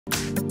In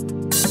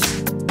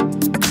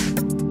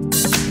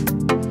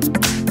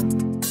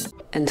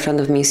front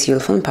of me is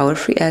ULEFONE Power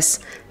 3S,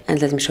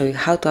 and let me show you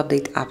how to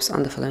update apps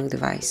on the following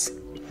device.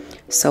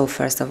 So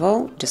first of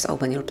all, just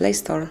open your Play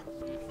Store,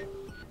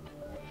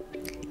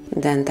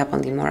 then tap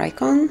on the More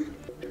icon,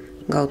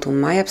 go to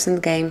My Apps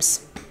and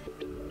Games,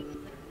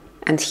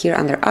 and here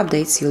under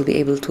Updates you'll be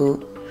able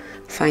to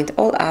find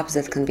all apps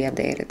that can be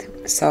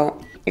updated. So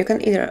you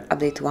can either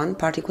update one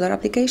particular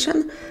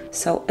application,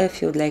 so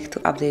if you'd like to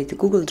update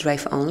Google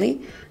Drive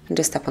only,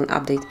 just tap on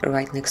Update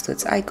right next to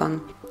its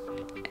icon.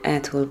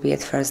 It will be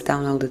at first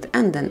downloaded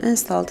and then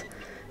installed.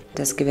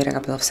 Just give it a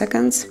couple of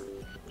seconds.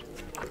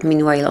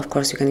 Meanwhile, of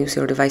course, you can use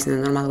your device in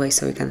a normal way,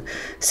 so you can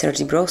search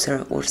the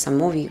browser or some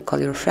movie,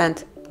 call your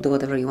friend, do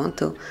whatever you want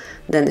to.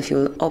 Then if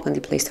you open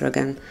the Play Store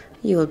again,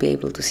 you will be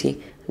able to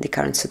see the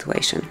current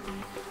situation.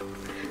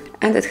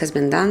 And it has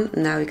been done.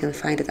 Now you can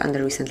find it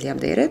under Recently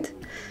Updated.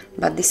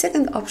 But the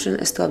second option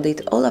is to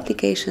update all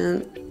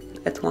applications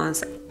at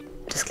once.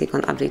 Just click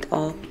on Update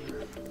All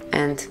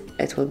and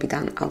it will be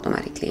done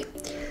automatically.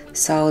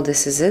 So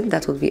this is it,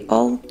 that would be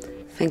all.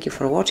 Thank you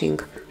for watching.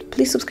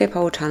 Please subscribe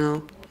our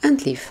channel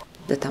and leave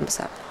the thumbs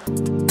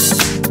up.